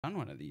done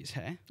one of these,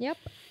 hey? Yep.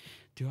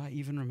 Do I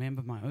even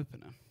remember my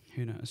opener?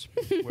 Who knows?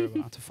 We're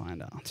about to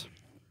find out.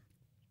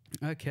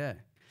 Okay.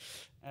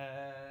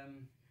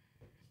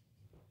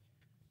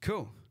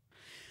 Cool.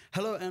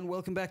 Hello and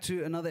welcome back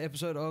to another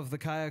episode of the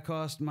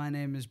CAYACast. My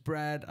name is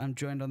Brad. I'm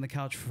joined on the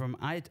couch from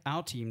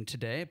our team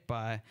today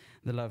by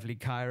the lovely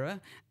Kyra.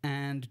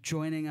 And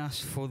joining us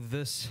for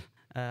this,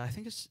 I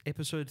think it's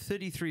episode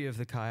 33 of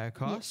the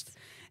CAYACast,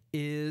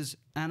 is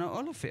Anna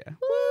Olivier.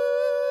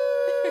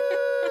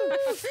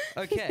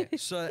 Okay,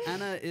 so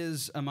Anna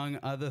is, among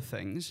other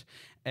things,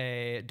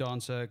 a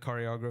dancer,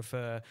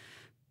 choreographer,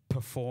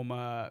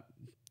 performer,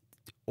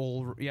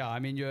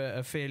 you're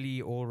a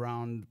fairly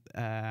all-round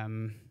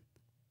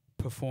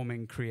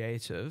performing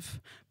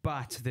creative,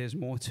 but there's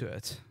more to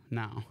it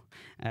now,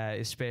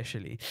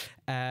 especially.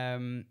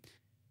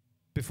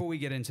 Before we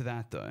get into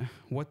that, though,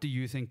 what do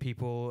you think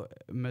people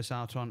miss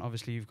out on?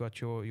 Obviously, you've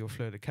got your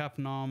Fleur de Cap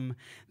nom.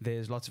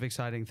 There's lots of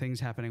exciting things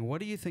happening.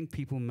 What do you think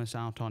people miss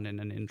out on in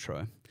an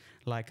intro?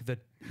 Like that,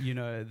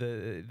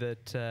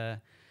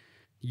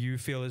 you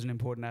feel is an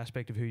important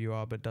aspect of who you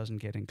are, but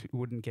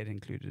wouldn't get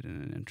included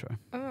in an intro.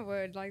 Oh my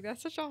word, like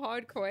that's such a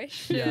hard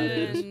question. Yeah,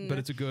 it is, but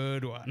it's a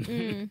good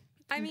one.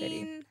 I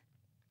mean,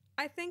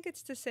 I think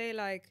it's to say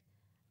like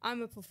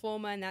I'm a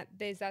performer and that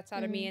there's that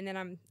side of me, and then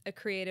I'm a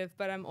creative,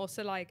 but I'm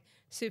also like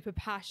super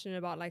passionate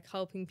about like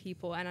helping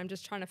people, and I'm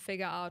just trying to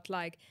figure out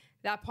like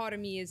that part of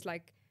me is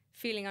like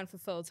feeling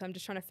unfulfilled, so I'm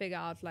just trying to figure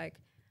out like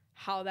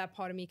how that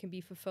part of me can be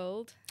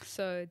fulfilled.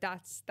 So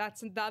that's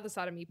the other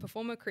side of me,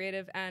 performer,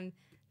 creative, and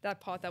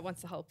that part that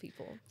wants to help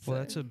people. Well,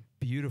 that's a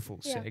beautiful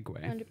segue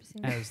 100%.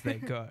 as they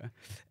go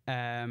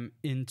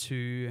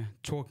into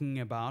talking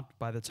about,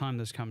 by the time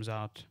this comes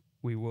out,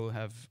 we will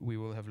have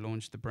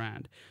launched the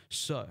brand.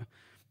 So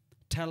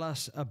tell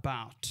us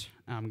about,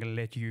 I'm going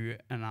to let you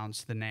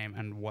announce the name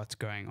and what's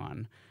going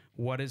on.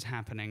 What is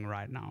happening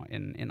right now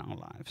in our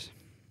lives?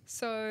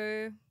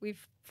 So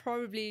we've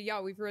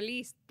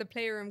released the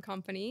PlayRooom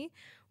Company,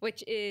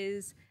 which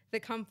is the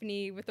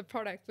company with the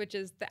product, which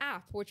is the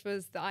app, which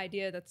was the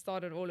idea that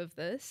started all of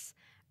this.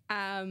 Do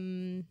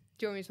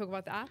you want me to talk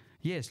about the app?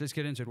 Yes, let's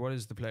get into it. What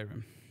is the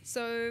PlayRoom?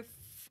 So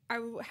I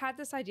had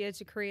this idea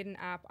to create an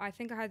app. I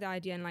think I had the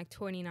idea in like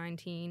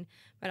 2019,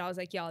 but I was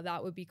like, yeah,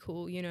 that would be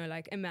cool,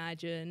 like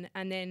imagine.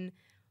 And then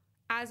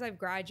as I've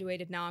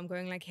graduated now, I'm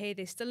going like, hey,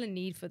 there's still a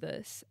need for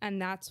this.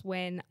 And that's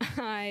when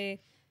I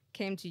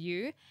came to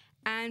you.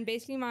 And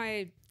basically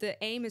the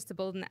aim is to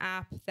build an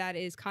app that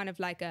is kind of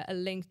like a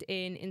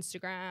LinkedIn,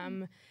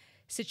 Instagram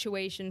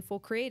situation for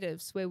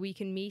creatives where we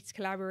can meet,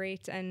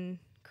 collaborate, and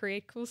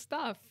create cool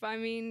stuff. I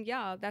mean,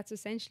 yeah, that's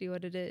essentially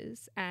what it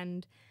is.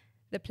 And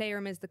the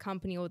PlayRoom is the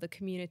company or the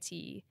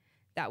community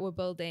that we're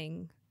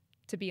building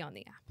to be on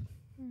the app.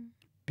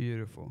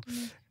 Beautiful.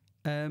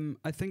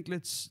 I think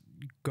let's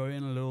go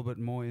in a little bit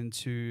more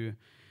into,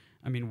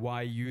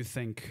 why you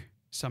think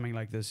something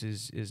like this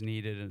is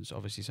needed, and it's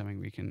obviously something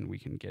we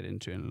can get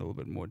into in a little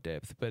bit more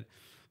depth. But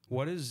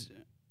what is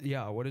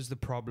the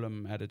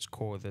problem at its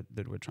core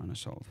that we're trying to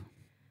solve?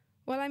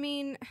 Well, I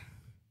mean,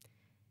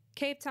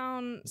 Cape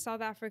Town, South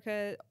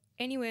Africa,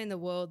 anywhere in the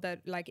world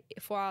that like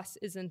for us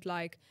isn't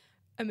like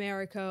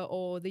America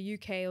or the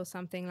UK or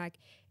something, like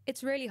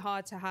it's really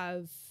hard to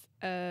have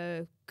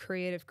a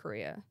creative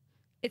career.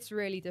 It's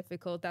really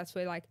difficult. That's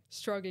where like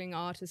struggling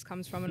artist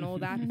comes from and all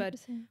that. But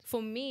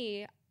for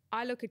me,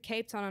 I look at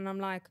Cape Town and I'm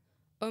like,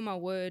 oh my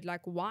word,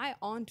 like why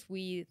aren't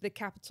we the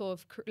capital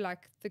of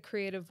like the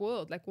creative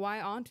world? Like why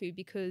aren't we?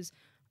 Because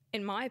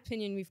in my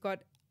opinion, we've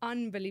got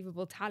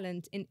unbelievable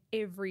talent in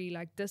every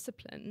like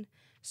discipline.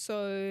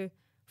 So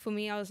for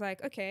me, I was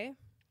like, okay,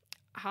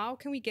 how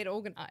can we get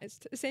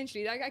organized?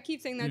 Essentially, like I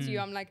keep saying that to you.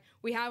 I'm like,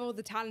 we have all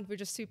the talent, we're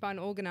just super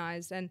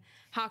unorganized. And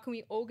how can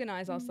we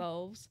organize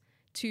ourselves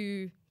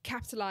to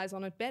capitalize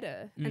on it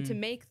better and to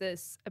make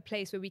this a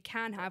place where we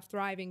can have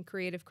thriving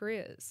creative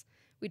careers?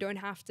 We don't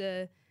have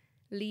to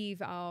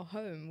leave our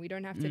home. We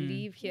don't have to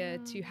leave here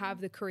to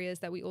have the careers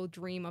that we all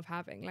dream of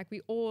having. Like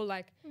we all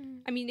like,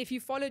 I mean, if you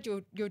followed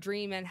your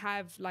dream and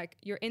have like,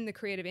 you're in the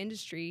creative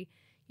industry,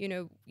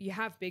 you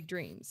have big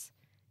dreams.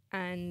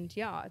 And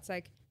yeah, it's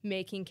like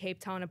making Cape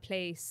Town a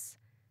place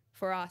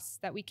for us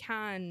that we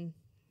can,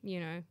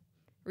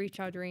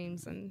 reach our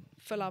dreams and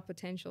fill our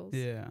potentials.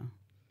 Yeah,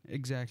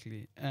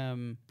 exactly.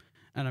 And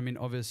I mean,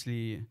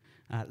 obviously,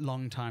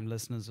 long-time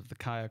listeners of the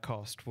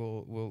CAYACast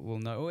will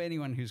know, or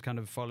anyone who's kind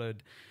of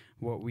followed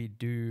what we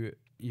do,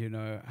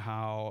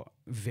 how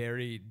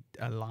very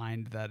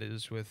aligned that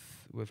is with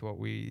what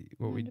we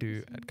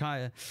do at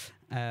Kaya.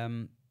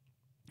 And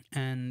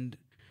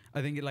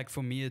I think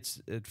for me,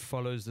 it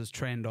follows this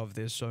trend of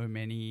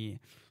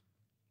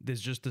there's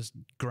just this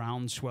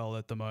groundswell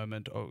at the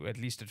moment, or at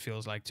least it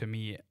feels like to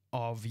me,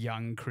 of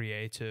young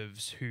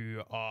creatives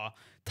who are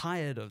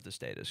tired of the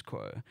status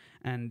quo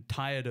and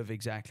tired of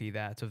exactly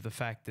that, of the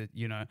fact that,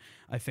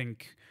 I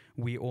think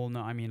we all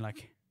know,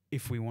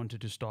 if we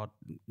wanted to start,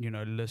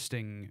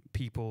 listing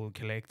people,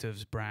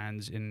 collectives,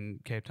 brands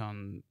in Cape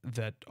Town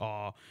that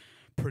are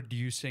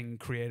producing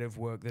creative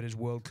work that is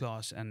world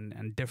class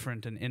and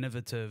different and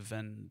innovative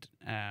and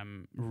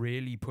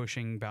really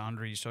pushing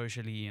boundaries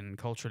socially and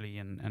culturally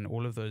and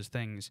all of those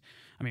things,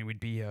 I mean, we'd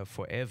be here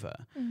forever.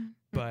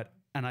 But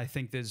and I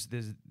think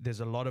there's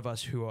a lot of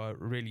us who are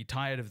really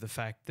tired of the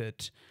fact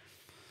that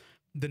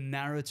the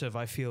narrative,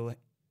 I feel,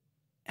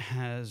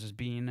 has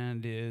been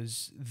and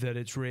is that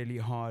it's really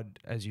hard,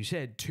 as you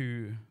said,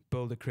 to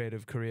build a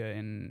creative career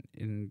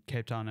in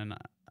Cape Town. And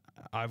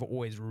I've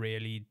always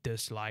really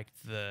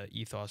disliked the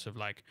ethos of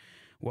like,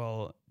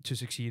 well, to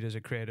succeed as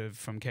a creative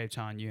from Cape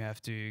Town, you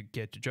have to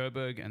get to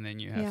Joburg and then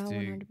you have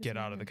to get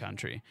out of the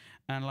country.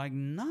 And like,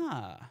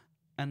 nah.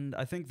 And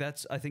I think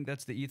that's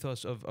the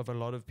ethos of a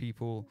lot of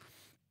people,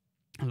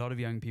 a lot of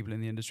young people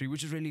in the industry,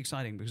 which is really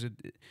exciting because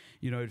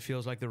it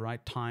feels like the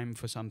right time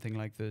for something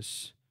like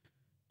this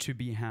to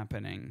be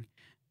happening,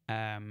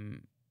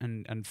 and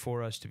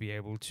for us to be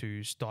able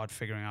to start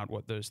figuring out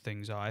what those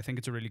things are. I think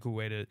it's a really cool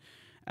way to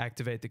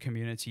activate the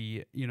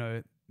community,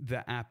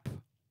 the app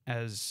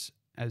as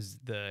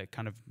the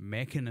kind of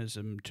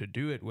mechanism to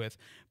do it with,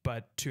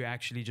 but to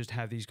actually just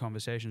have these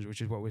conversations,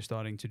 which is what we're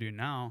starting to do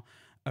now,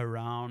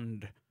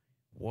 around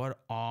what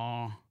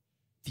are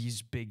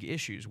these big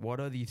issues? What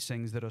are these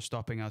things that are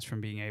stopping us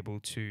from being able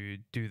to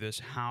do this?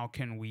 How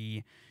can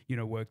we,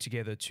 work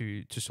together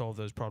to solve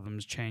those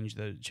problems, change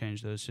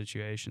those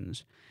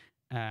situations?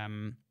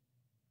 And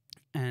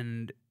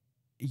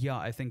yeah,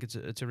 I think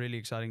it's a really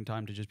exciting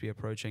time to just be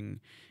approaching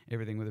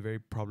everything with a very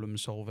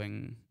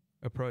problem-solving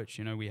approach.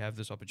 We have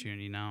this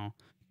opportunity now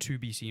to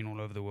be seen all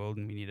over the world,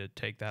 and we need to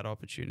take that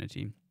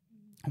opportunity.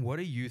 What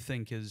do you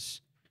think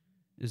is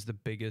the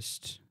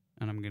biggest?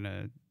 And I'm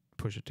gonna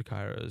push it to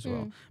Kyra as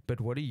well. But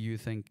what do you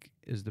think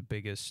is the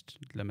biggest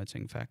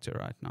limiting factor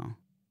right now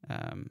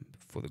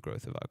for the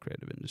growth of our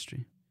creative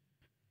industry?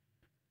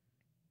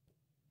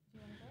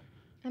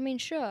 I mean,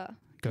 sure,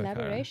 Go,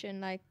 collaboration.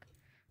 Kyra. Like,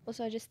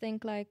 also, I just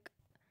think like,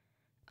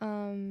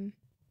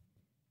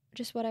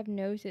 just what I've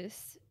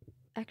noticed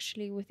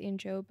actually within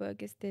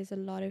Joburg is there's a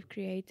lot of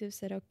creatives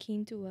that are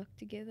keen to work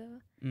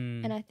together,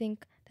 and I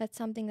think that's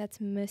something that's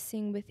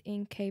missing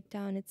within Cape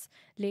Town. It's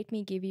let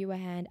me give you a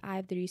hand. I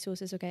have the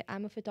resources. Okay,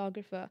 I'm a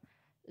photographer.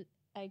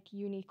 Like,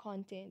 you need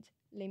content.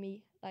 Let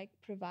me like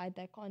provide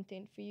that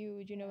content for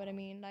you. Do you know what I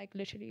mean? Like,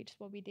 literally just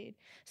what we did.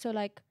 So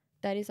like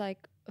that is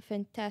like a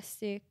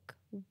fantastic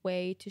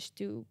way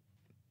to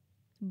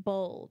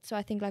build. So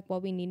I think like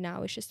what we need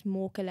now is just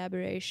more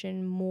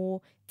collaboration,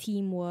 more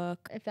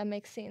teamwork, if that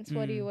makes sense.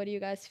 What do you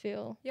guys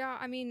feel? Yeah,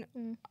 I mean,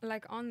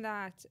 like on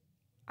that,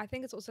 I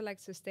think it's also like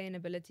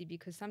sustainability,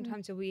 because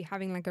sometimes you'll be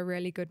having like a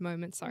really good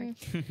moment.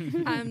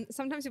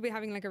 Sometimes you'll be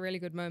having like a really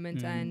good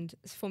moment, and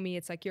for me,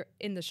 it's like you're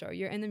in the show,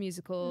 you're in the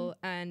musical,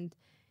 and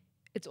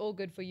it's all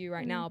good for you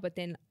right now. But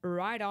then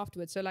right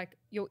afterwards, so like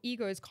your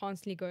ego is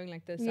constantly going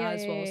like this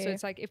as well. So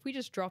it's like if we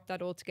just drop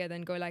that all together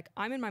and go like,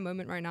 I'm in my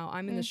moment right now,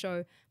 I'm in the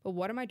show, but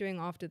what am I doing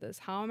after this?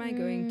 How am I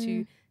going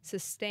to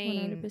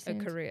sustain 100%.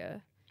 A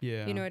career?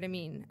 Yeah, you know what I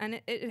mean? And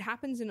it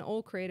happens in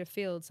all creative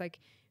fields. Like,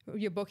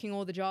 you're booking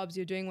all the jobs,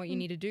 you're doing what you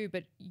need to do,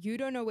 but you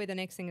don't know where the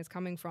next thing is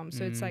coming from.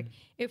 So it's like,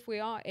 if we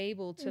are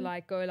able to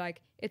like go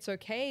like, it's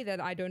okay that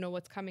I don't know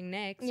what's coming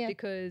next,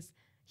 because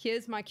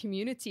here's my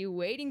community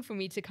waiting for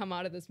me to come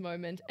out of this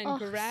moment and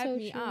grab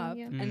me up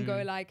and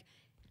go like,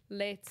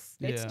 let's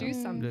do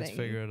something. Let's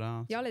figure it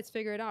out. Yeah, let's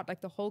figure it out.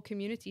 Like, the whole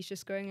community is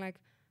just going like,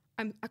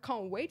 I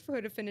can't wait for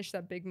her to finish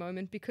that big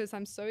moment, because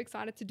I'm so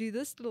excited to do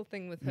this little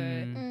thing with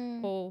her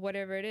or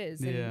whatever it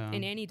is. And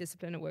in any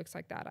discipline, it works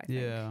like that, I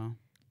think.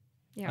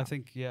 Yeah. I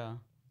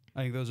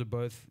think those are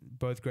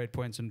both great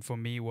points. And for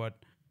me, what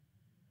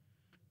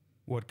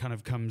kind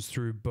of comes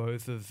through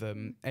both of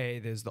them,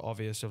 there's the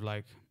obvious of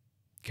like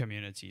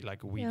community,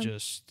 like we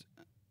just,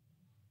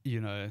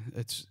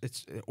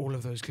 it's all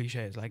of those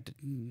cliches, like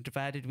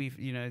divided we,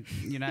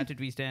 united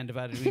we stand,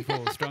 divided we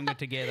fall, stronger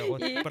together.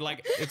 But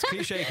like, it's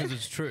cliche because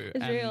it's true.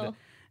 It's real.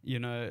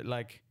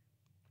 Like,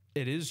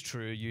 it is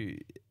true.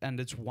 And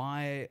it's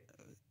why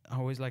I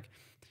always like,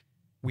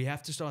 we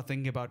have to start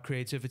thinking about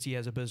creativity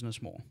as a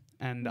business more.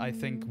 And I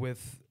think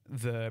with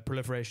the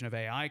proliferation of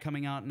AI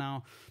coming out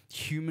now,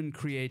 human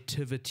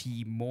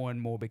creativity more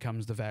and more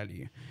becomes the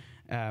value.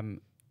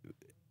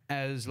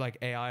 As like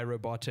AI,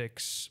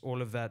 robotics, all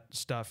of that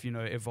stuff,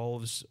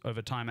 evolves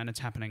over time, and it's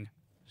happening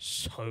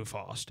so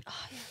fast.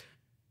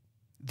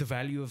 The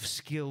value of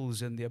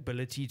skills and the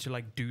ability to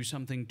like do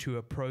something to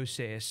a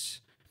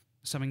process,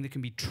 something that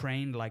can be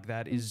trained like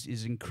that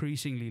is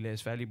increasingly less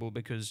valuable,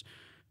 because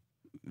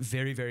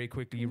very, very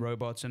quickly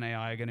robots and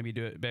AI are going to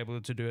be able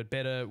to do it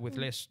better with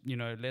less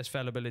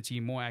fallibility,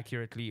 more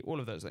accurately, all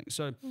of those things.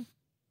 So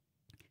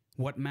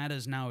what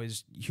matters now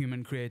is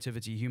human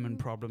creativity, human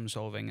problem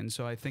solving. And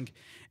so I think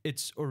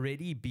it's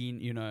already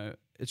been,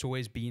 it's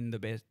always been the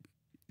best.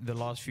 The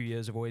last few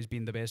years have always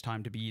been the best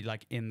time to be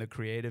like in the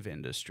creative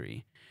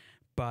industry.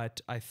 But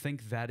I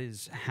think that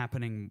is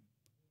happening,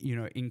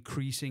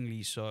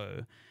 increasingly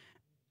so.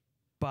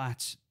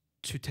 But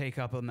to take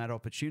up on that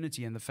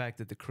opportunity and the fact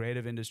that the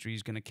creative industry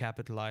is going to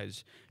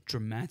capitalize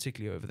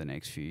dramatically over the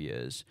next few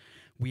years,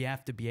 we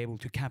have to be able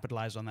to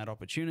capitalize on that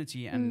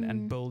opportunity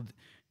and build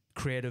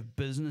creative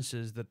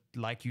businesses that,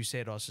 like you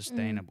said, are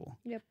sustainable.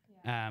 Yep.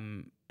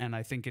 And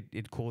I think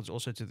it calls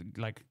also to the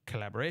like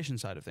collaboration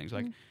side of things.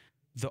 Like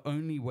the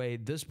only way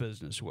this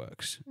business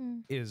works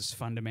is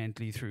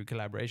fundamentally through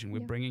collaboration.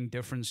 We're bringing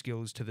different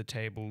skills to the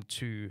table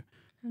to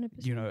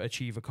 100%.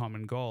 achieve a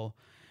common goal.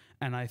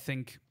 And I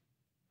think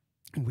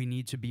we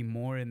need to be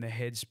more in the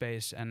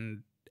headspace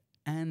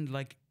and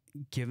like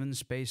given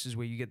spaces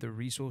where you get the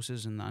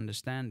resources and the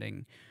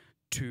understanding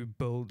to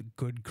build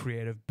good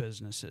creative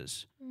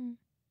businesses.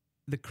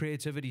 The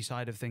creativity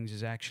side of things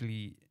is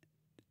actually,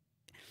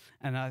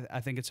 and I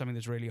think it's something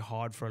that's really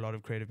hard for a lot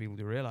of creative people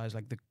to realize,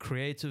 like the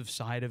creative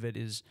side of it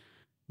is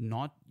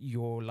not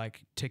your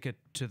like ticket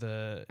to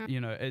the,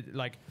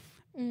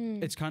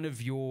 it's kind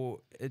of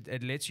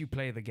it lets you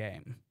play the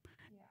game.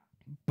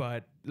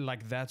 But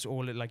like that's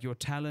all it, like your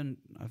talent,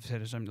 I've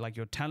said something like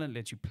your talent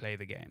lets you play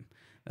the game.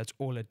 That's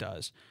all it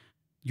does.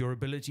 Your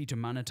ability to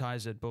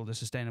monetize it, build a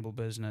sustainable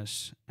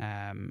business,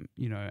 and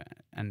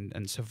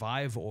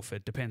survive off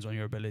it depends on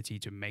your ability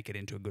to make it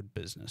into a good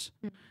business.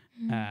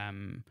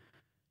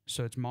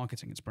 So it's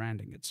marketing, it's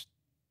branding, it's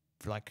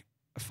like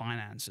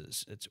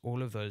finances, it's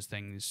all of those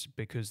things,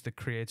 because the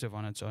creative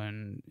on its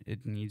own,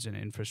 it needs an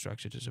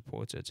infrastructure to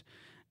support it.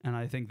 And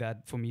I think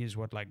that for me is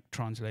what like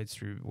translates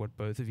through what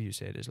both of you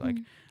said is like,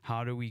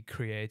 how do we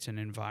create an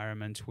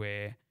environment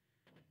where,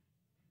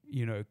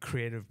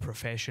 creative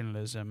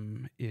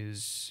professionalism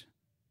is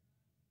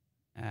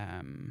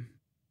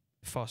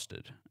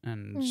fostered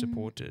and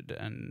supported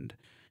and,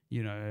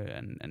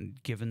 and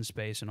given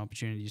space and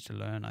opportunities to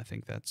learn. I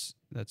think that's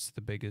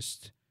the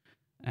biggest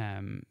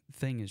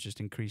thing, is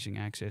just increasing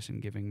access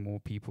and giving more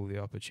people the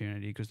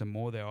opportunity, because the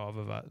more there are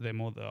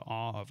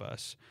of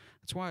us.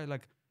 That's why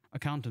like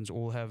accountants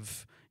all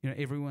have,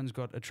 everyone's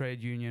got a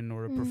trade union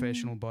or a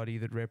professional body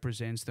that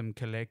represents them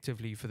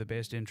collectively for the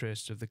best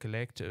interests of the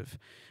collective.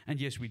 And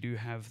yes, we do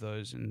have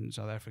those in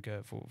South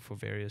Africa for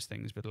various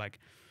things, but like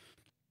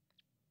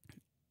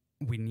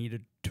we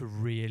needed to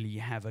really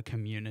have a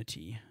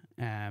community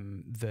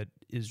that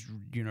is,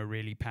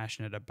 really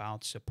passionate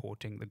about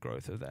supporting the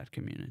growth of that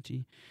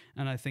community.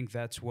 And I think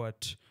that's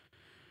what,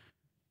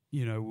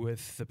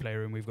 with the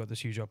PlayRoom, we've got this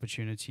huge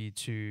opportunity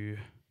to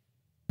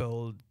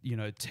build,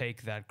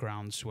 take that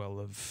groundswell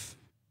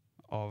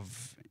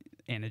of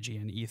energy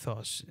and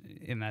ethos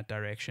in that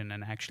direction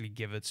and actually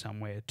give it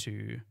somewhere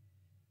to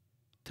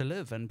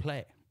live and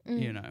play,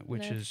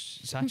 which is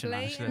such a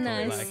nice little,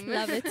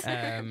 love it.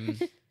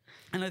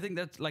 And I think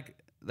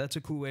that's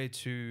a cool way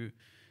to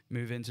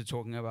move into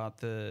talking about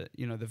the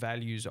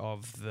values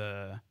of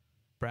the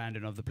brand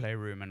and of the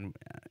PlayRoom, and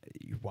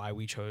why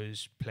we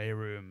chose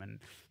PlayRoom,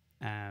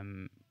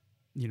 and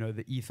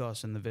the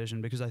ethos and the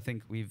vision, because I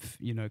think we've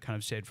kind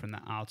of said from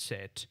the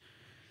outset,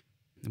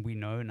 we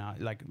know now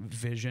like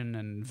vision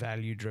and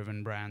value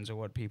driven brands are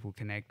what people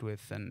connect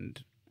with,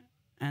 and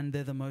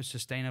they're the most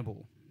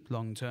sustainable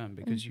long term,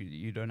 because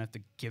you don't have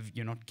to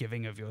you're not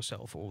giving of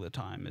yourself all the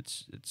time.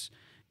 It's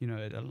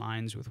it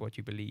aligns with what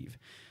you believe.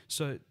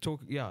 So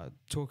talk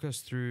us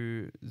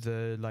through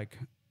the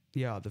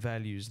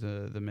values,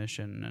 the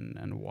mission,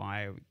 and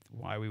why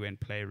we went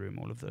PlayRoom,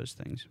 all of those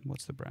things.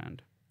 What's the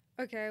brand?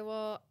 Okay,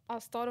 well,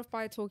 I'll start off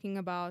by talking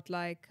about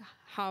like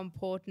how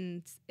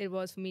important it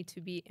was for me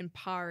to be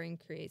empowering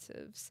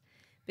creatives,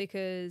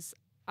 because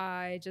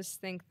I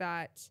just think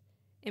that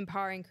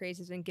empowering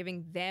creatives and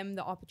giving them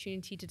the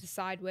opportunity to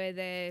decide where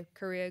their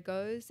career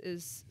goes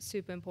is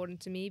super important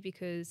to me,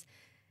 because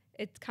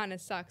it kind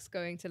of sucks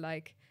going to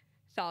like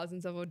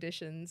thousands of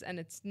auditions and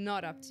it's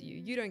not up to you.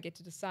 You don't get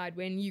to decide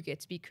when you get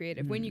to be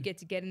creative, when you get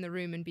to get in the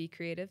room and be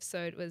creative. So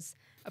it was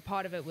a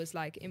part of it was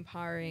like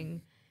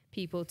empowering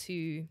people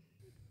to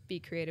be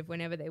creative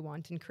whenever they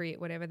want and create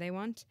whatever they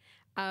want.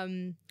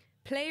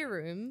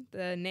 PlayRoom,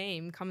 the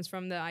name, comes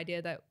from the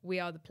idea that we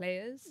are the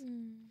players.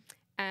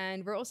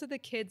 And we're also the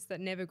kids that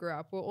never grew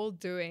up. We're all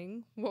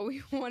doing what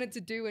we wanted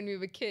to do when we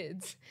were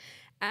kids.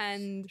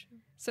 And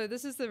so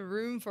this is the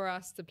room for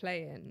us to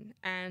play in.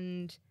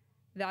 And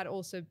that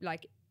also,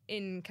 like,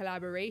 in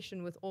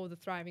collaboration with all the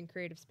thriving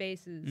creative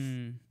spaces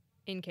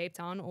in Cape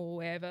Town or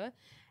wherever,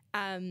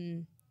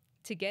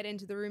 to get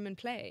into the room and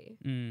play.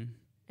 And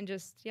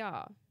just,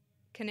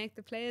 connect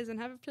the players and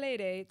have a play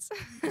date.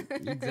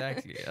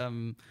 Exactly.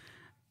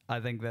 I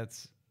think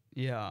that's,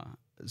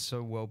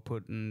 so well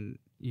put. And,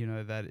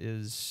 that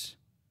is,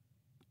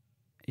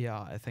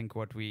 I think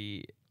what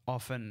we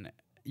often,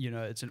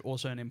 it's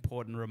also an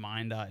important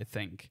reminder, I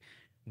think,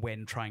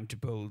 when trying to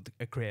build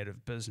a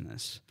creative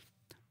business,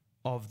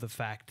 of the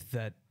fact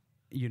that,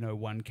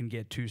 one can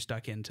get too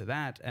stuck into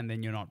that and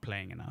then you're not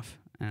playing enough.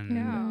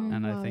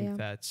 And I think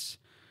that's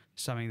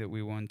something that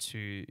we want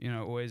to,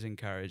 always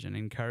encourage,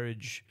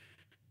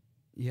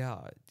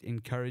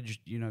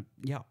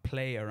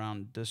 play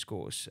around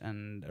discourse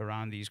and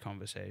around these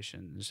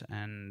conversations.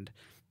 And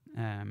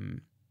I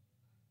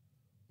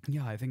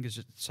think it's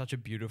just such a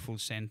beautiful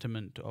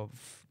sentiment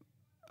of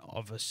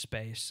of a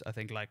space. I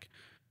think like,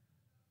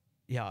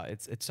 yeah,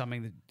 it's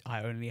something that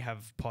I only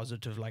have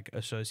positive like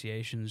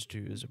associations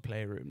to as a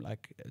playroom.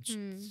 Like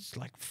it's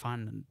like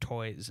fun and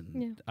toys,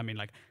 and I mean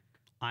like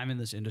I'm in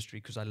this industry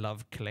because I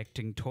love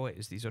collecting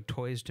toys. These are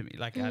toys to me.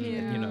 Like I,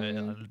 you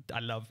know, I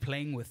love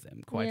playing with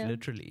them quite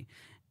literally.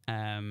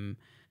 And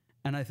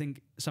I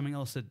think something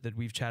else that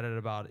we've chatted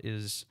about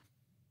is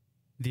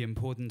the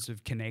importance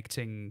of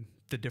connecting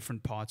the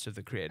different parts of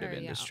the creative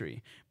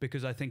industry,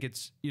 because I think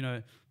it's, you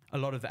know, a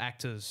lot of the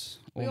actors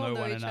all know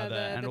one another,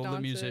 and all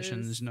the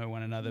musicians know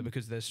one another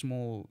because they're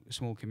small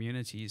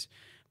communities,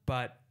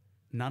 but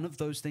none of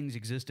those things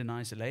exist in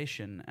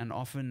isolation. And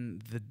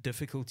often the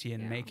difficulty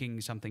in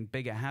making something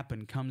bigger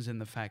happen comes in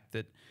the fact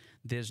that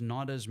there's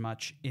not as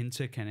much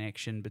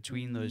interconnection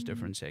between those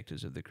different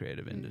sectors of the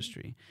creative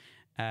industry.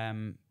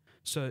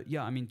 So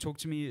yeah, I mean, talk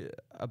to me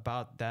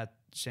about that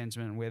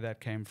sentiment, where that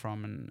came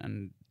from,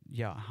 and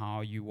yeah,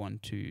 how you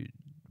want to,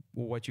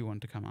 or what you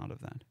want to come out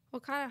of that. Well,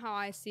 kind of how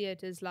I see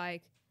it is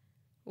like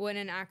when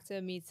an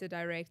actor meets a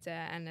director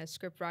and a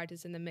script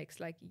writer's in the mix,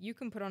 like you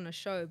can put on a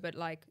show, but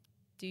like,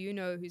 do you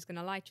know who's going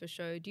to like your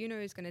show? Do you know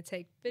who's going to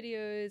take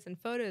videos and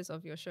photos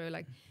of your show?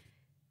 Like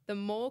the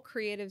more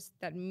creatives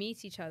that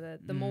meet each other,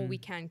 the more we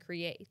can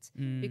create,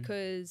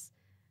 because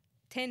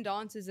 10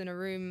 dancers in a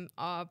room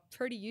are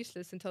pretty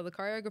useless until the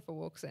choreographer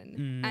walks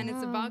in. And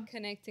it's about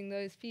connecting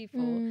those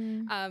people.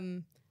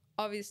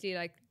 Obviously,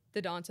 like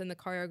the dancer and the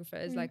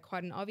choreographer is like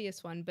quite an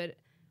obvious one, but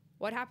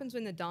what happens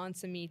when the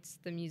dancer meets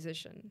the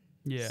musician?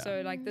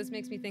 So like this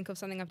makes me think of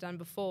something I've done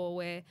before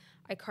where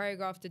I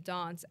choreographed a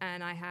dance,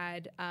 and I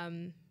had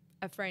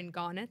a friend,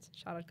 Garnet,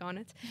 shout out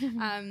Garnet.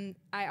 I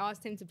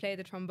asked him to play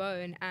the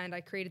trombone, and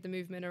I created the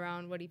movement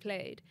around what he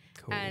played.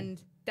 Cool.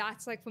 And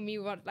that's like for me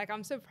what, like,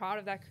 I'm so proud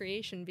of that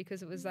creation,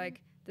 because it was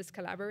like this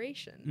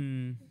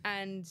collaboration.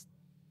 And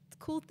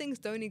cool things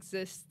don't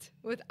exist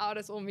without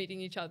us all meeting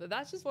each other.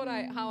 That's just what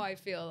how I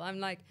feel. I'm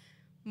like,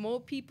 more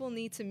people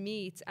need to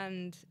meet.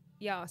 And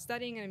yeah,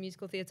 studying in a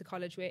musical theatre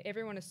college where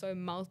everyone is so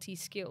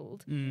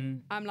multi-skilled,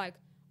 I'm like,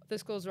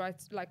 this girl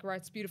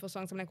writes beautiful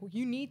songs. I'm like, well,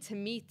 you need to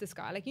meet this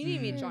guy. Like, you need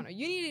to meet Jono.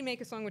 You need to make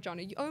a song with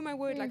Jono. Oh my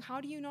word, like, how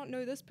do you not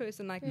know this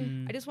person? Like,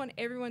 I just want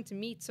everyone to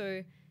meet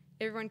so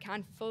everyone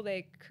can fulfill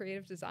their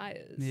creative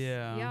desires.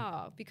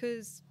 Yeah,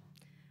 because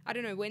I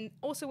don't know, when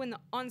the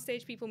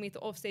on-stage people meet the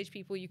off-stage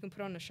people, you can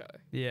put on a show.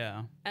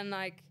 Yeah. And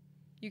like,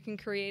 you can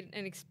create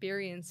an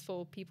experience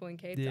for people in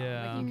Cape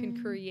Town. Like, you can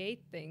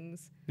create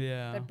things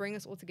that bring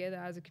us all together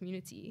as a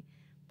community.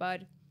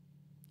 But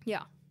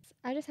yeah.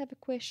 I just have a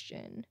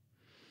question.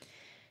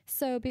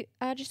 So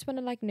I just want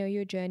to like know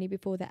your journey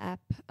before the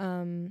app,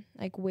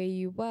 like where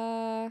you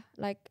were,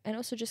 like, and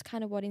also just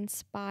kind of what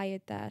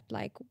inspired that.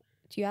 Like,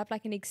 do you have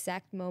like an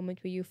exact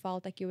moment where you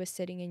felt like you were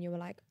sitting and you were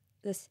like,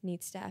 this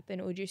needs to happen,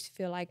 or do you just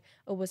feel like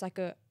it was like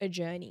a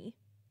journey?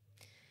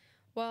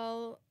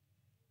 Well,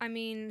 I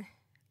mean,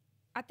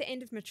 at the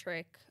end of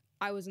matric,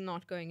 I was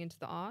not going into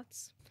the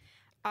arts.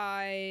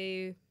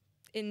 In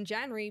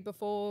January,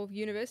 before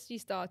university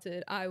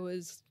started, I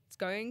was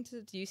going to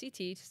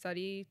UCT to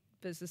study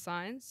business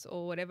science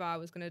or whatever I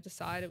was going to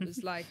decide. It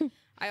was like,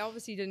 I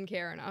obviously didn't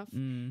care enough.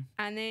 And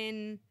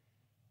then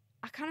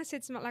I kind of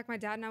said to like my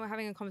dad and I were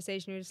having a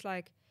conversation. We were just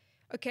like,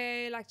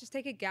 okay, like just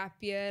take a gap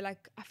year.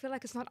 Like, I feel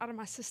like it's not out of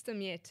my system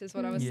yet, is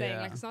what I was saying.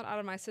 Like, it's not out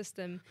of my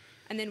system.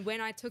 And then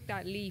when I took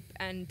that leap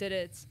and did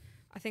it,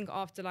 I think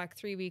after like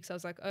 3 weeks, I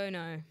was like, oh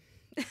no,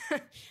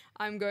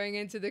 I'm going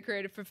into the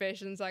creative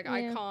professions. Like,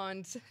 I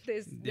can't,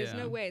 there's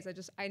no ways.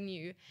 I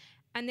knew.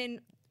 And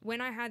then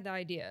when I had the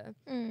idea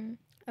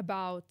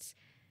about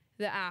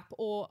the app,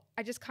 or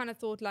I just kind of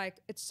thought like,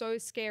 it's so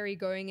scary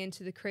going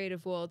into the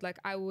creative world. Like,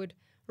 I would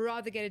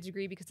rather get a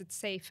degree because it's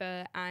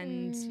safer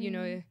and, you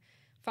know,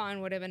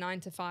 find whatever 9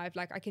 to 5,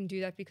 like I can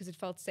do that because it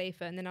felt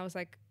safer. And then I was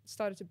like,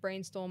 started to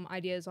brainstorm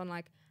ideas on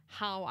like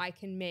how I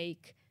can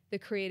make the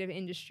creative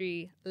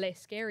industry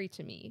less scary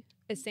to me,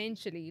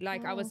 essentially.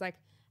 Like, I was like,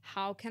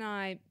 how can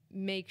I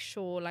make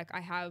sure like I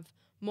have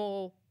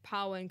more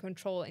power and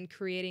control in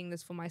creating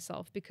this for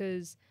myself?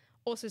 Because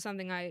also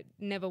something I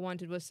never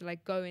wanted was to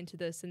like go into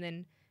this and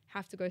then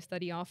have to go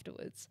study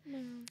afterwards.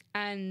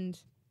 And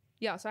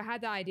yeah, so I had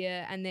the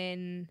idea, and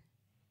then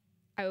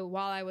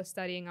while I was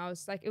studying, I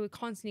was like, it would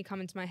constantly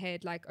come into my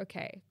head like,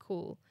 okay,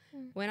 cool.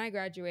 When I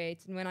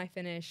graduate and when I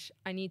finish,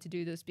 I need to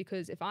do this,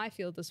 because if I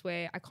feel this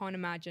way, I can't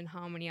imagine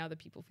how many other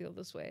people feel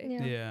this way.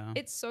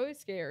 It's so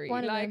scary.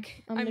 One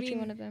like, of them. I'm literally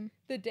one of them.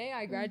 The day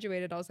I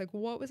graduated, I was like,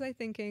 what was I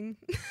thinking?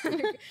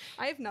 Like,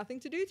 I have nothing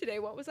to do today.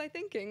 What was I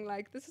thinking?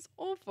 Like, this is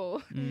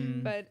awful.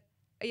 But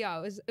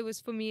yeah, it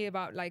was for me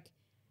about like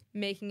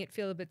making it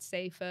feel a bit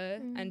safer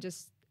and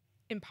just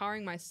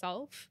empowering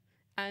myself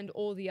and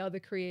all the other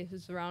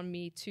creators around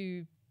me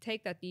to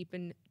take that leap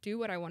and do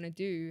what I want to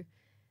do.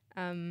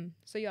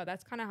 So yeah,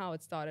 that's kind of how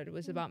it started. It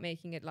was about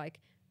making it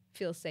like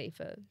feel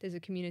safer. There's a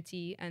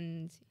community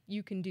and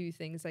you can do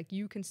things, like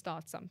you can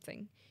start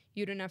something.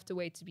 You don't have to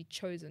wait to be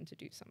chosen to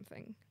do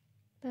something.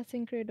 That's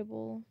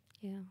incredible.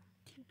 Yeah.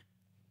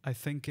 I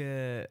think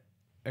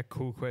a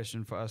cool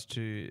question for us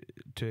to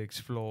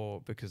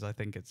explore, because I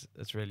think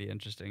it's really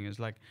interesting, is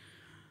like,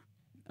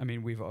 I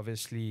mean, we've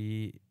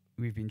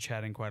been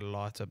chatting quite a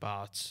lot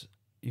about,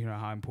 you know,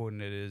 how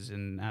important it is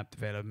in app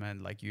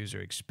development, like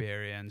user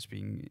experience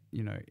being,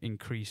 you know,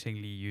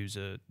 increasingly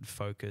user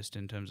focused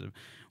in terms of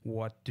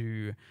what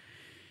do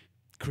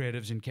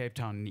creatives in Cape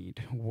Town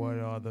need? What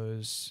are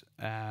those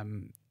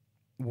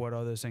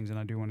things? And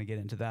I do want to get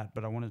into that,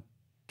 but I want to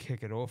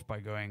kick it off by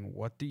going,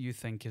 what do you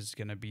think is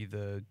going to be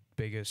the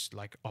biggest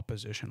like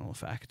oppositional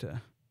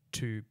factor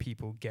to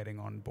people getting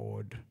on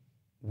board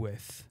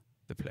with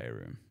the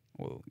Playroom,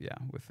 or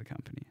with the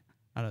company?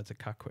 I know it's a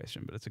cut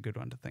question, but it's a good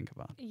one to think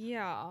about.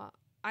 Yeah,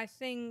 I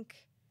think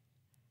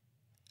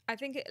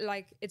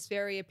it's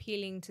very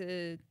appealing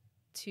to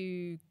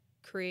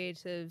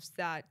creatives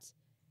that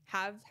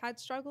have had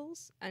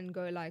struggles and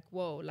go like,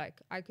 whoa,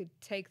 like I could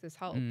take this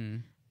help.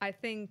 I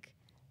think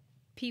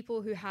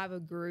people who have a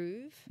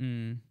groove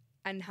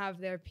and have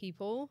their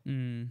people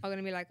are going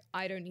to be like,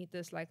 I don't need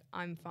this, like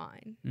I'm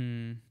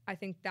fine. I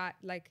think that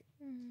like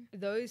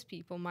those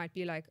people might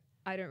be like,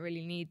 I don't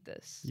really need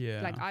this.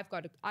 Yeah. Like I've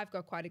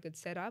got quite a good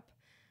setup,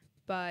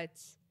 but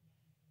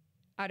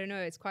I don't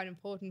know, it's quite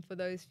important for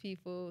those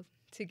people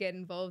to get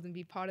involved and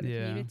be part of the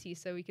community,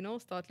 so we can all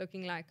start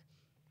looking like,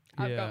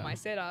 I've got my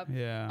setup.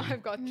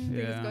 I've got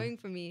things going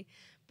for me.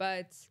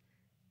 But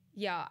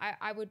yeah,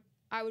 I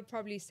would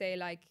probably say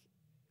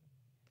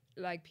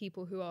like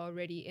people who are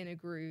already in a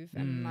groove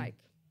and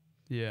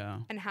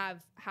and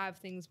have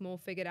things more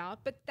figured out.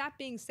 But that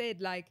being said,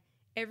 like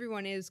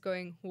everyone is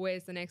going,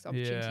 where's the next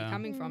opportunity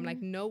coming from?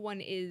 Like no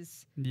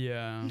one's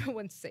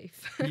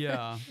safe.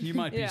 You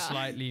might be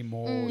slightly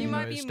more you know,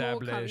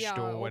 established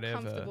or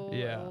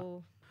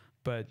whatever.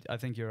 But I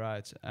think you're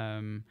right.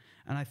 And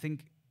I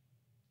think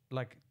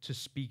like to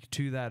speak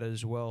to that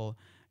as well,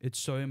 it's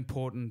so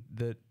important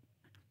that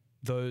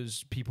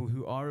those people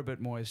who are a bit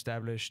more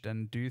established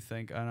and do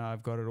think, oh no,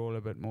 I've got it all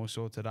a bit more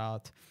sorted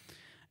out,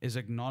 is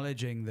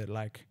acknowledging that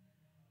like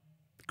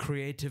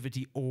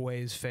creativity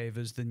always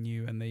favors the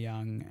new and the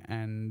young,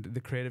 and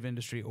the creative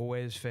industry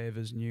always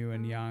favors new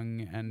and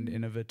young and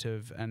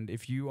innovative. And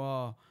if you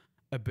are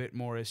a bit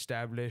more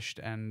established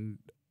and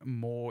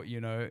more, you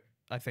know,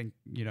 I think,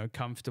 you know,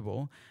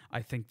 comfortable,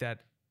 I think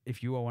that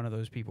if you are one of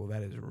those people,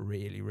 that is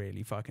really,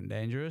 really fucking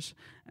dangerous.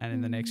 And in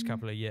the next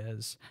couple of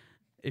years,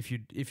 if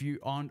you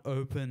aren't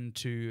open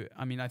to,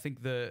 I mean, I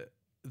think the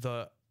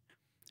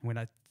when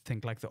I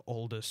think like the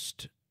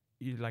oldest,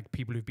 like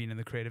people who've been in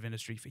the creative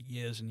industry for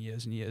years and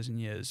years and years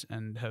and years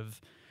and have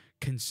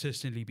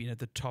consistently been at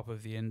the top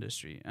of the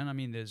industry. And I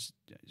mean,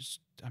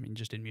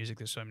 just in music,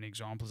 there's so many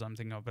examples I'm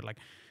thinking of, but like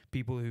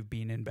people who've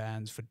been in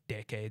bands for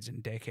decades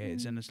and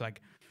decades, and it's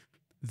like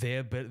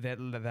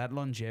that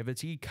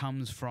longevity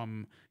comes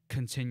from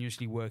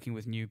continuously working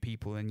with new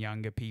people and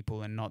younger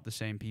people and not the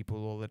same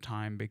people all the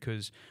time,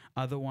 because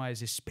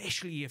otherwise,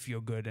 especially if you're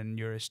good and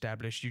you're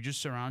established, you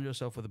just surround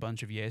yourself with a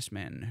bunch of yes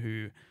men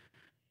who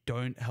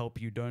don't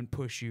help you, don't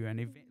push you, and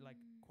like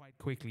quite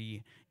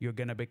quickly you're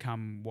going to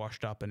become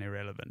washed up and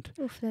irrelevant.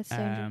 Oof, that's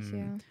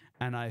dangerous,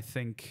 And I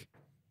think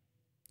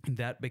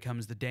that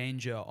becomes the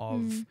danger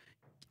of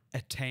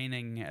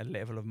attaining a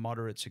level of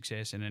moderate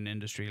success in an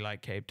industry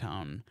like Cape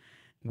Town,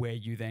 where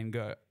you then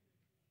go,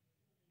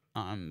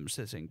 I'm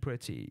sitting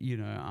pretty, you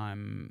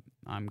know,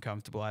 I'm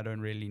comfortable. I don't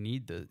really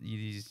need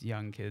these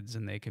young kids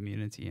and their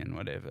community and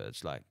whatever.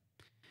 It's like,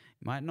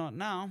 might not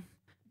now,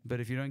 but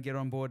if you don't get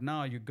on board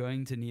now, you're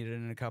going to need it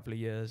in a couple of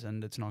years,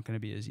 and it's not going to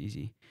be as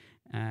easy.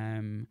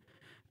 And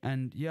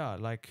yeah,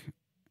 like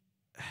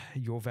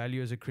your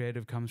value as a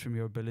creative comes from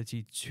your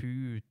ability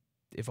to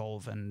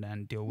evolve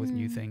and deal with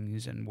new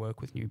things and work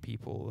with new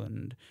people.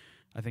 And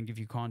I think if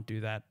you can't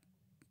do that,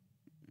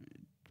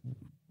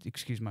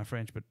 excuse my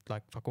French, but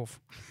like fuck off.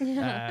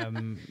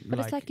 But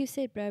it's like you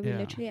said, bro, we're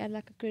literally at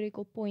like a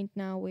critical point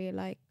now where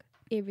like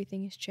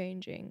everything is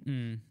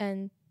changing,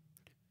 and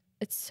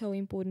it's so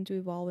important to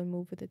evolve and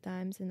move with the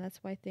times. And that's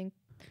why I think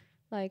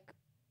like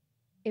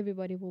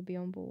everybody will be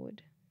on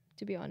board,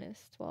 to be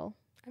honest. Well,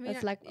 I mean,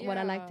 that's like what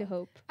I like to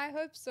hope. I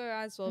hope so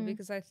as well,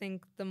 because I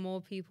think the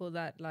more people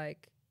that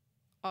like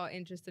are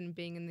interested in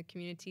being in the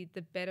community,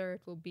 the better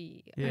it will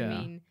be. I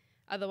mean,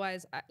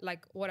 otherwise,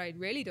 like what I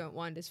really don't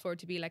want is for it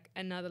to be like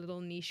another little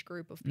niche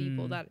group of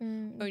people that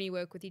only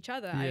work with each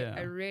other.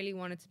 I really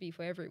want it to be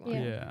for everyone.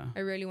 I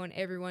really want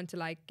everyone to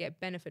like get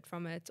benefit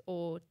from it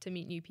or to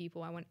meet new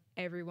people. I want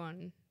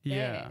everyone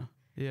there.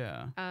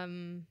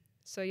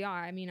 So yeah,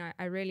 I mean,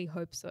 I really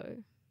hope so.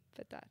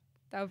 But that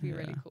would be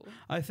really cool.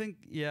 I think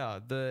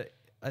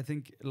I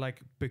think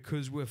like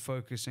because we're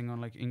focusing on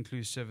like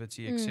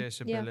inclusivity,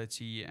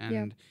 accessibility,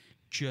 and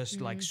just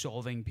like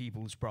solving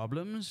people's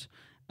problems.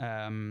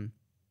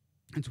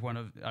 It's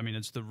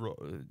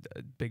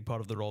a big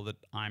part of the role that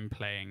I'm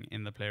playing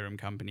in the PlayRoom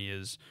Company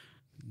is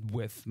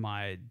with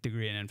my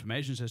degree in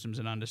information systems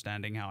and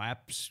understanding how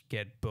apps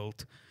get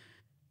built,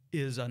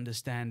 is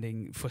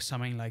understanding for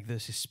something like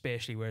this,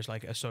 especially where it's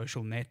like a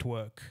social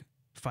network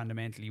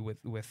fundamentally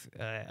with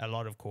a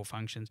lot of core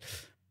functions.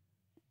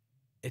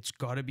 it's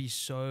got to be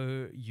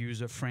so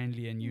user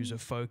friendly and user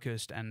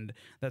focused, and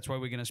that's why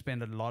we're going to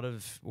spend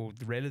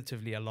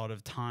relatively a lot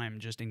of time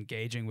just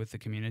engaging with the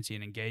community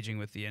and engaging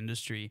with the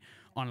industry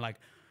on like,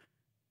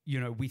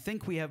 we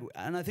think we have,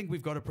 and I think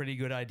we've got a pretty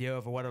good idea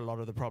of what a lot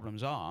of the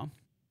problems are,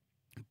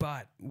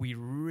 but we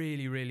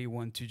really, really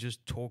want to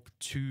just talk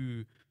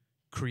to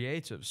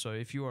creatives. So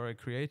if you are a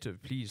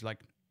creative, please like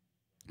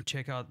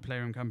check out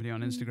PlayRooom Company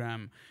on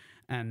Instagram,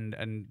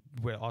 and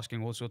we're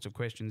asking all sorts of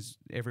questions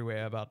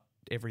everywhere about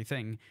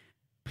everything.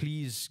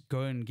 Please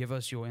go and give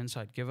us your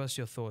insight, give us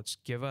your thoughts,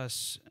 give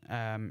us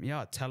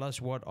tell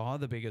us what are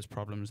the biggest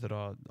problems that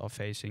are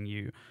facing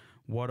you,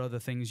 what are the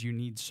things you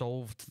need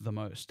solved the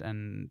most,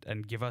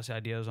 and give us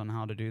ideas on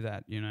how to do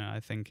that. I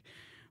think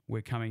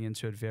we're coming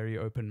into it very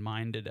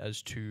open-minded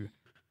as to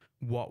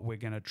what we're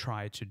going to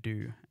try to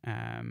do,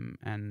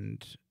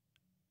 and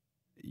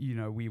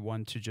we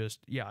want to just,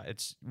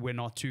 we're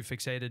not too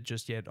fixated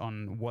just yet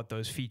on what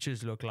those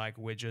features look like.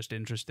 We're just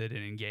interested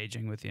in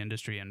engaging with the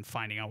industry and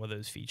finding out what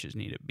those features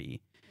need to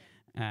be,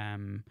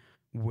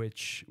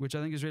 which I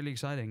think is really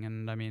exciting.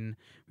 And I mean,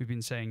 we've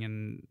been saying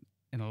in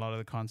a lot of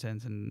the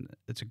content, and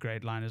it's a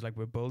great line, is like,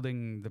 we're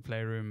building the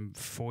Playroom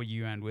for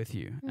you and with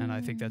you. And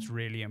I think that's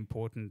really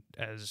important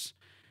as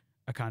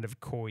a kind of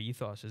core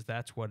ethos, is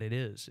that's what it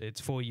is. It's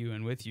for you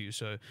and with you.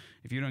 So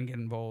if you don't get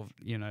involved,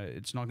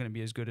 it's not going to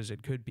be as good as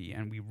it could be.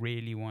 And we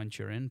really want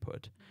your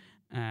input.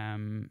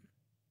 And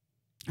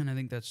I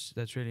think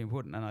that's really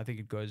important. And I think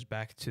it goes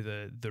back to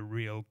the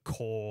real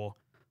core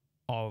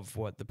of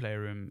what the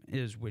Playroom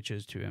is, which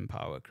is to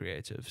empower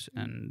creatives.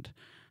 And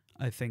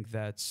I think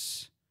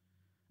that's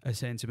a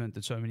sentiment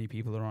that so many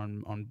people are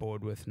on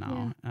board with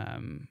now,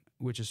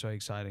 which is so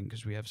exciting,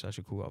 because we have such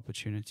a cool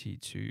opportunity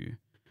to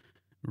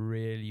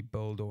really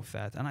build off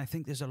that. And I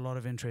think there's a lot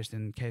of interest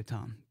in Cape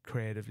Town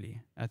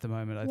creatively at the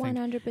moment. I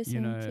 100%,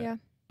 think,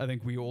 I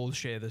think we all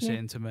share the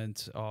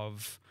sentiment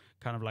of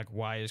kind of like,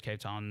 why is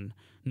Cape Town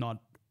not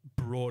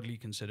broadly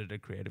considered a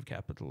creative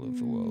capital of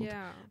the world?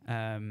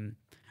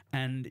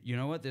 And you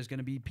know what? There's going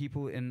to be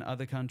people in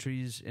other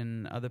countries,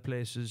 in other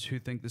places, who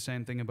think the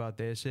same thing about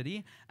their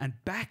city and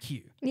back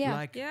you.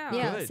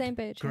 Good, same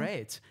page.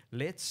 Great.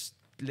 Let's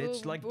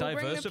like we'll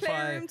diversify. Bring the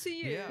Playroom to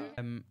you.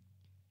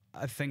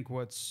 I think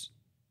what's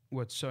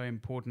so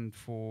important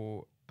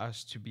for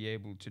us to be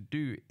able to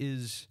do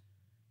is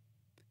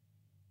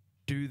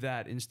do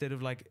that, instead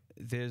of like,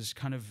 there's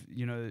kind of,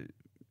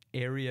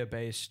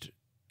 area-based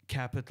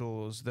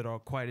capitals that are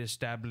quite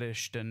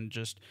established, and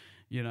just,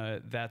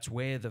 that's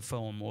where the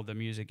film or the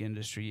music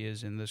industry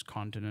is in this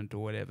continent or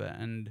whatever.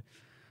 And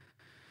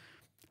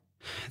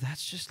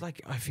that's just like,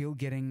 I feel,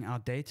 getting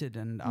outdated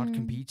and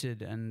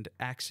outcompeted, and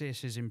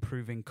access is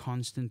improving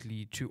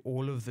constantly to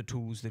all of the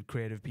tools that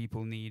creative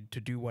people need to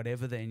do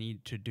whatever they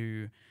need to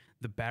do.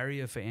 The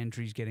barrier for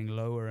entry is getting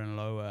lower and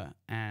lower,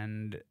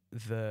 and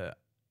the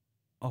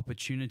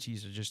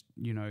opportunities are just,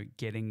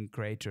 getting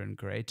greater and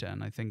greater.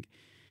 And I think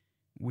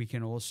we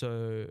can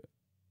also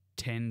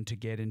tend to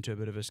get into a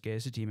bit of a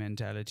scarcity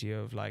mentality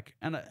of like,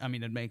 and I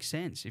mean, it makes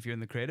sense if you're in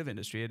the creative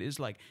industry. It is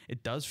like,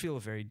 it does feel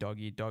very dog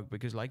eat dog,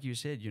 because like you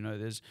said, you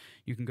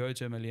can go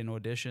to a million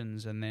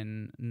auditions and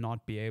then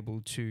not be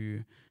able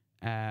to,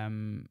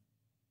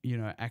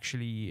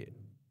 actually,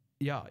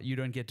 you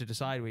don't get to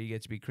decide where you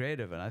get to be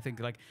creative. And I think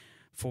like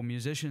for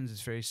musicians,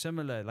 it's very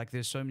similar. Like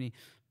there's so many,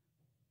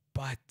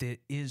 but there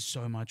is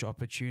so much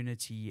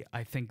opportunity.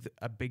 I think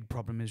a big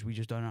problem is we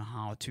just don't know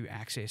how to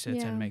access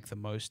it and make the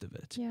most of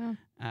it.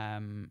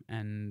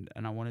 And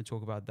I want to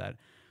talk about that.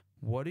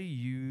 What do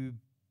you,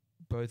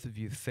 both of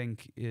you,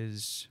 think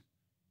is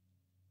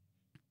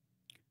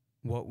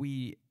what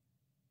we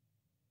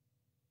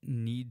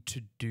need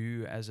to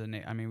do as I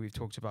mean, we've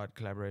talked about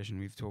collaboration,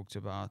 we've talked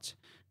about,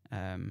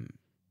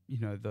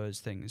 those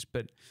things,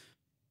 but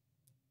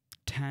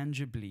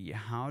tangibly,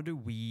 how do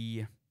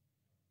we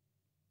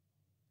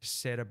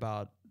set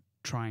about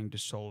trying to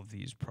solve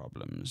these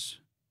problems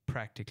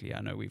practically?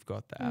 I know we've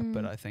got that,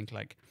 but I think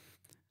like,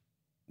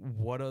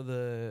 what do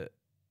I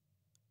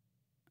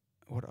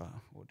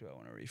want to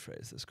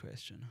rephrase this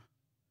question?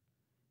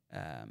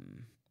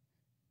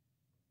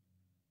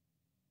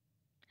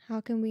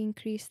 How can we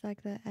increase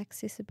like the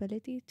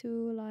accessibility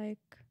to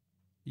like?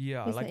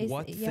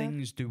 What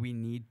things do we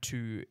need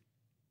to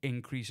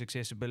increase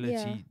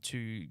accessibility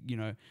to,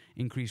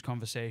 increase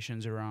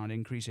conversations around,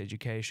 increase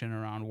education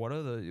around? What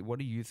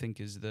do you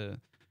think is the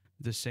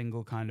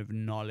single kind of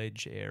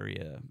knowledge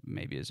area,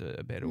 maybe is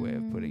a better way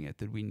of putting it,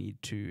 that we need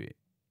to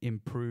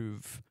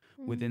improve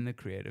within the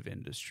creative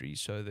industry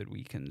so that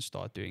we can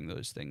start doing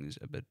those things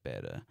a bit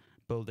better,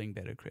 building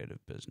better creative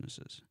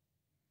businesses?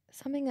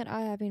 Something that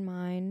I have in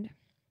mind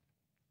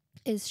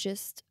is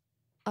just,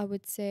 I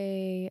would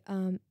say,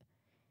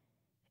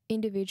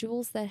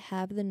 individuals that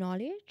have the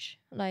knowledge.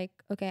 Like,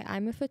 okay,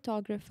 I'm a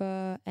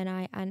photographer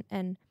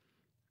and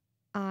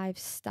I've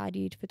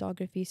studied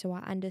photography, so I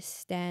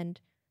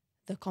understand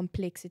the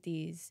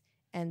complexities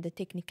and the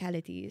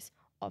technicalities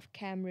of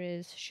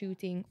cameras,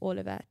 shooting, all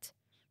of that.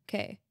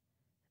 Okay,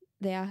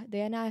 there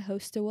and I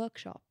host a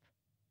workshop.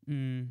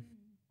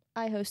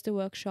 I host a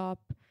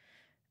workshop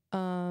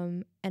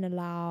and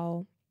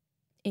allow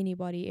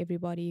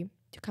everybody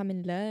to come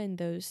and learn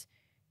those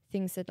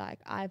things that like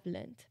I've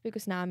learned,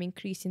 because now I'm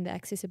increasing the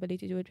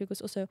accessibility to it,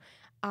 because also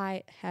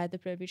I had the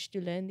privilege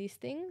to learn these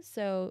things.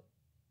 So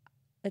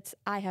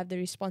I have the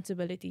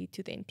responsibility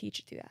to then teach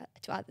it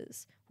to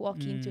others who are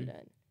keen to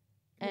learn.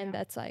 And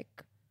that's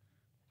like,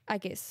 I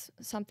guess,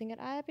 something that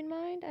I have in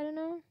mind. I don't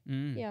know.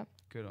 Yeah.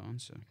 Good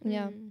answer.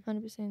 Yeah,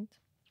 100%.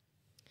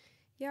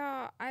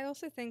 Yeah, I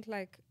also think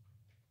like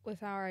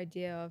with our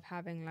idea of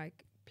having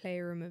like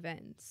playroom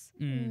events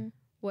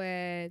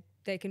where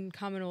they can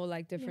come in all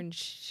like different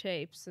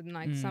shapes, and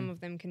like some of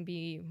them can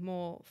be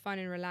more fun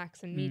and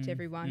relax and meet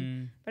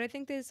everyone. But I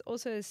think there's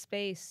also a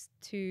space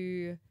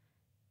to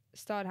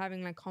start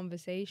having like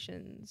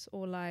conversations,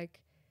 or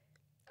like,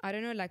 I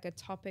don't know, like a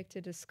topic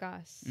to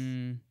discuss,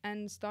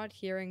 and start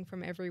hearing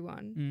from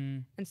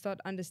everyone and start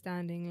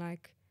understanding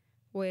like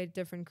where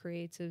different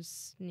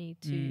creatives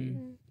need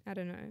to, I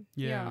don't know.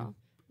 Yeah.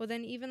 Or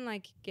then even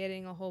like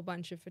getting a whole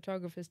bunch of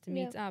photographers to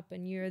meet up,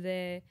 and you're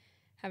there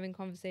having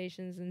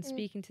conversations and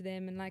speaking to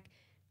them, and like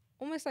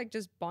almost like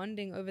just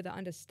bonding over the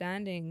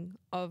understanding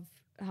of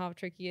how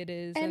tricky it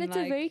is. And it's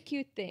like a very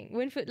cute thing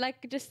when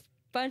like just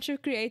bunch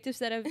of creatives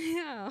that are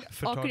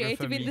are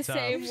creative in the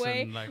same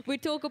way. Like we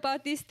talk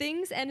about these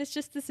things, and it's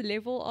just this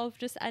level of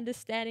just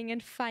understanding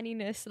and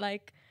funniness,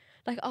 like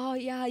oh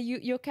yeah,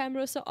 your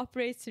camera also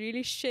operates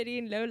really shitty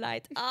in low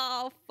light.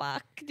 Oh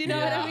fuck, do you know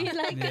what I mean?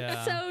 Like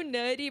it's so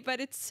nerdy, but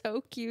it's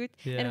so cute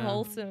and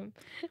wholesome.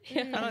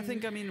 And I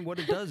think, I mean, what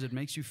it does, it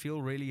makes you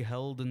feel really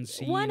held and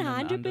seen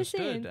and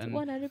understood. And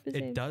 100%.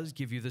 it does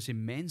give you this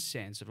immense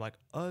sense of like,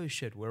 oh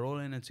shit, we're all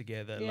in it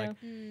together. Like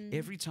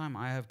every time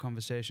I have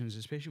conversations,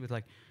 especially with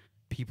like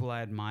people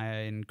I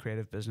admire in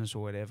creative business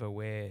or whatever,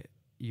 where,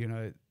 you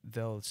know,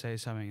 they'll say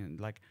something and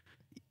like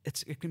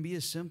it can be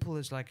as simple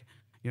as like,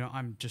 you know,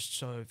 I'm just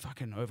so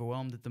fucking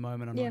overwhelmed at the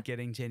moment. I'm not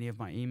getting to any of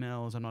my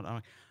emails. I'm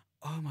like,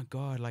 oh my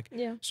God. Like,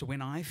 so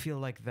when I feel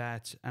like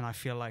that, and I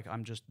feel like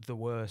I'm just the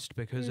worst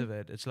because of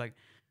it, it's like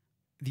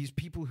these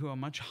people who are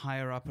much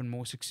higher up and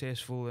more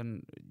successful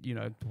and, you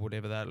know,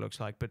 whatever that looks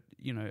like, but,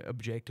 you know,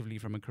 objectively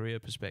from a career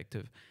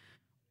perspective,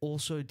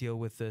 also deal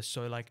with this.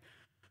 So like,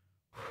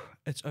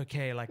 it's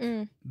okay. Like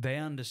they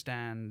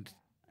understand.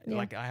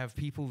 Like I have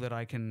people that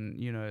I can,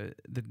 you know,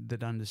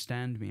 that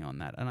understand me on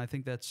that. And I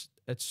think it's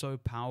so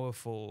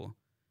powerful,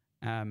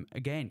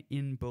 again,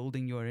 in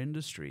building your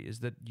industry, is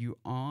that you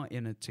are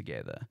in it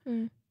together.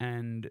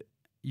 And,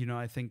 you know,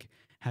 I think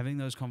having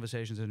those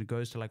conversations, and it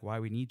goes to like why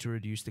we need to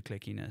reduce the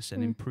clickiness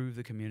and improve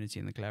the community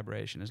and the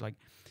collaboration, is like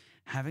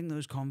having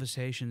those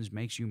conversations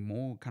makes you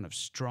more kind of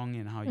strong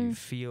in how you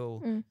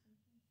feel.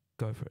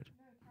 Go for it.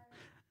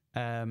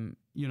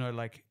 You know,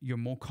 like you're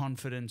more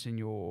confident in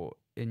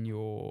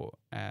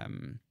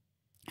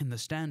the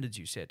standards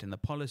you set, in the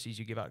policies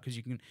you give out, because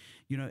you can,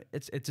 you know,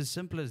 it's as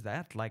simple as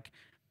that. Like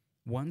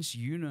once,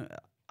 you know,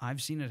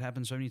 I've seen it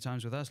happen so many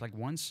times with us. Like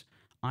once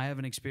I have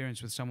an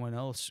experience with someone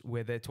else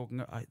where they're talking,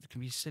 it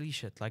can be silly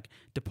shit like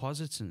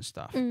deposits and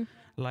stuff.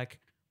 Like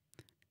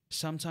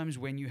sometimes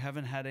when you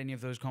haven't had any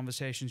of those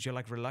conversations, you're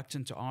like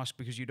reluctant to ask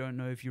because you don't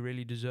know if you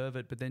really deserve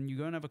it. But then you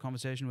go and have a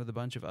conversation with a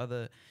bunch of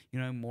other, you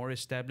know, more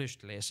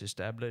established, less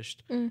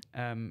established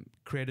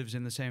creatives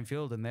in the same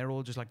field, and they're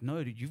all just like,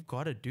 no, dude, you've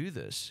got to do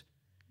this.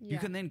 You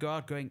can then go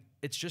out going,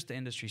 it's just the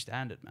industry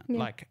standard,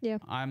 man.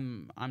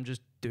 I'm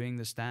just doing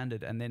the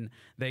standard. And then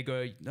they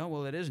go, no,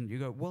 well, it isn't. You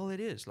go, well, it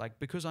is. Like,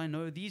 because I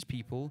know these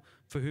people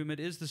for whom it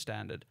is the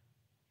standard.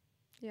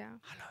 Yeah.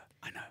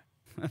 I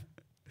know.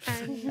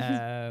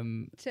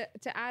 And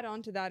to add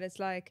on to that, it's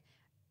like,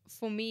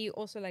 for me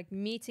also, like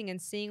meeting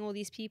and seeing all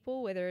these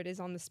people, whether it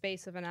is on the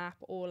space of an app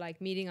or like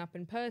meeting up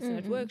in person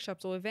at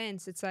workshops or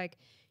events, it's like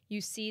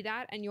you see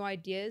that and your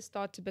ideas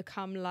start to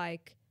become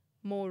like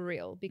more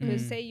real.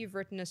 Because say you've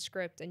written a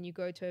script and you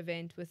go to an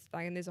event with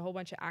like, and there's a whole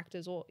bunch of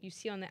actors, or you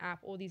see on the app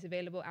all these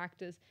available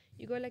actors,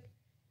 you go like,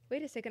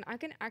 wait a second, I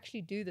can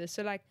actually do this.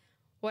 So like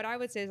what I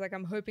would say is like,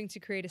 I'm hoping to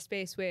create a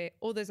space where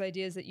all those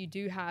ideas that you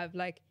do have,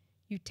 like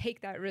you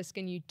take that risk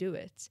and you do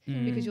it,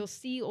 because you'll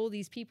see all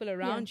these people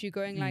around you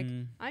going like,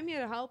 I'm here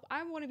to help.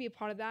 I want to be a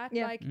part of that.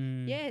 Like,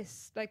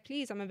 yes, like,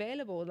 please, I'm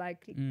available.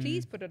 Like,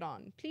 please put it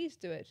on. Please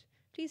do it.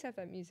 Please have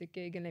that music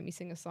gig and let me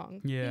sing a song.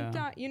 You know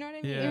what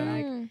I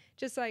mean? Like,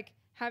 just like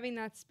having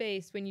that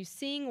space when you're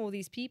seeing all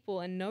these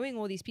people and knowing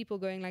all these people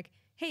going like,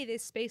 hey,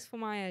 there's space for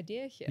my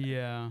idea here.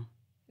 Yeah.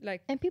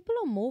 Like, and people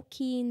are more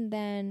keen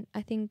than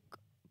I think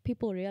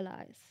people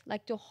realize,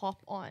 like to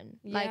hop on,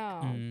 like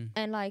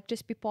and like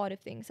just be part of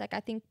things. Like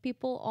I think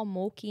people are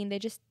more keen, they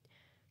just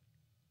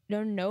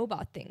don't know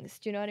about things.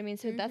 Do you know what I mean?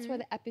 So that's why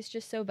the app is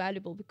just so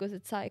valuable, because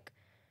it's like,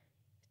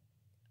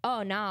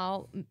 oh,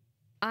 now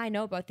I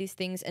know about these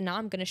things and now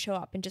I'm gonna show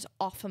up and just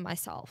offer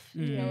myself.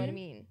 Do you know what I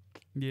mean?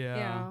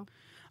 Yeah.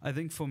 I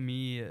think for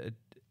me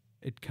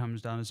it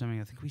comes down to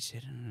something I think we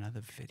said in another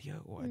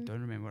video, or I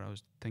don't remember what I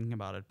was thinking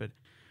about it, but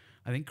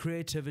I think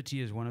creativity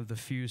is one of the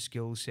few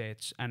skill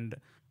sets, and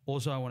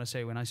also I want to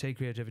say, when I say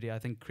creativity, I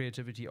think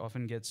creativity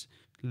often gets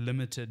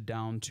limited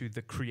down to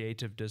the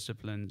creative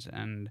disciplines.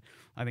 And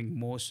I think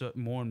more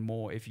and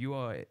more,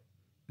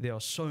 there are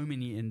so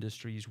many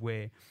industries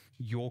where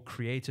your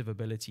creative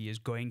ability is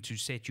going to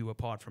set you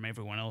apart from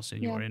everyone else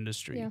in your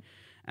industry. Yeah.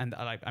 And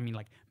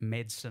like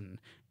medicine,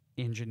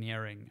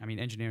 engineering. I mean,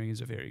 engineering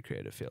is a very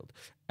creative field.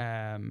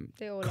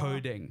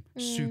 Coding,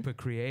 super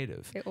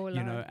creative. They all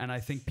you know, and I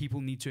think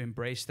people need to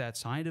embrace that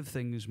side of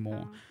things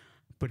more.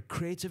 But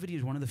creativity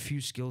is one of the few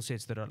skill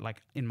sets that are,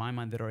 like, in my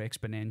mind, that are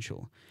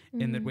exponential.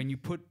 In that when you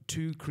put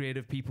two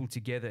creative people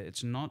together,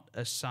 it's not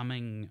a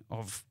summing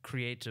of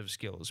creative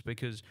skills,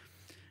 because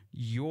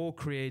your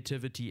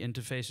creativity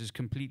interfaces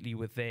completely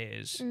with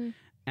theirs.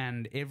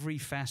 And every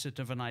facet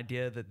of an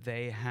idea that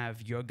they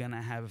have, you're going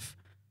to have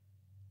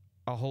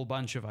a whole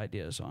bunch of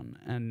ideas on.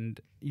 And,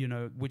 you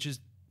know, which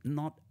is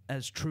not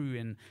as true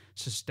in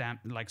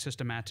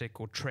systematic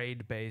or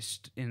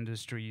trade-based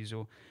industries,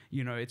 or,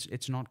 you know,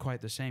 it's not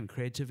quite the same.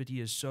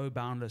 Creativity is so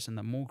boundless, and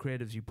the more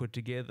creatives you put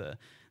together,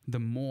 the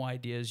more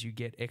ideas you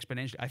get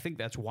exponentially. I think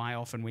that's why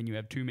often when you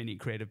have too many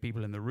creative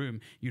people in the room,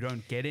 you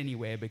don't get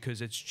anywhere,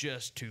 because it's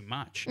just too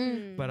much.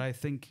 But I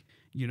think,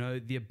 you know,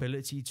 the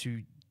ability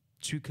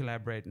to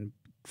collaborate and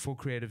for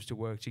creatives to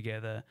work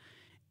together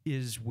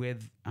is where,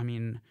 I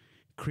mean,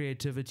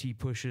 creativity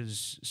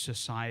pushes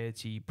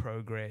society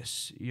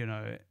progress. You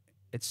know,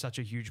 it's such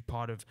a huge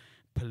part of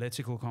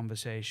political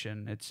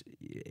conversation.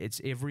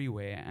 It's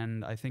everywhere.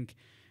 And I think,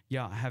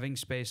 yeah, having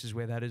spaces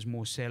where that is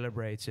more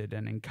celebrated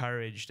and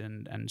encouraged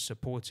and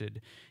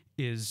supported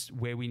is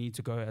where we need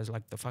to go as,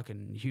 like, the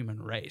fucking human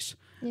race.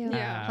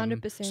 Yeah,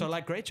 100%. So,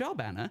 like, great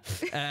job, Anna.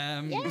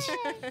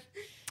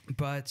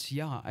 But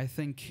yeah, I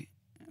think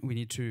we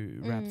need to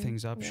wrap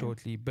things up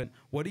shortly. But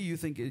what do you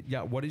think?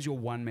 What is your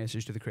one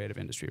message to the creative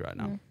industry right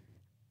now?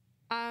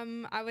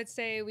 I would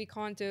say we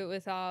can't do it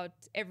without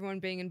everyone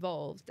being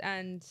involved.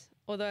 And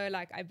although,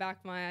 like, I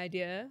back my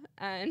idea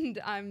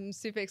and I'm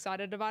super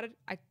excited about it,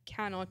 I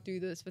cannot do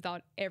this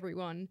without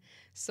everyone.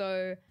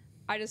 So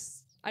I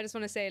just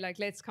want to say, like,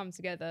 let's come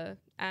together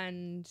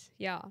and,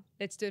 yeah,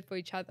 let's do it for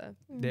each other.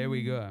 There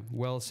we go.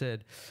 Well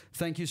said.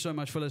 Thank you so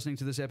much for listening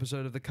to this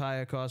episode of the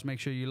CAYACast. Make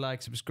sure you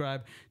like,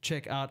 subscribe,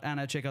 check out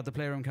Anna, check out the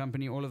PlayRooom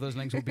Company. All of those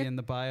links will be in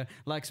the bio.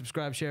 Like,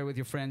 subscribe, share with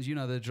your friends. You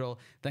know the drill.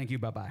 Thank you.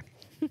 Bye-bye.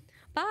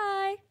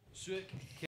 Bye. Sick.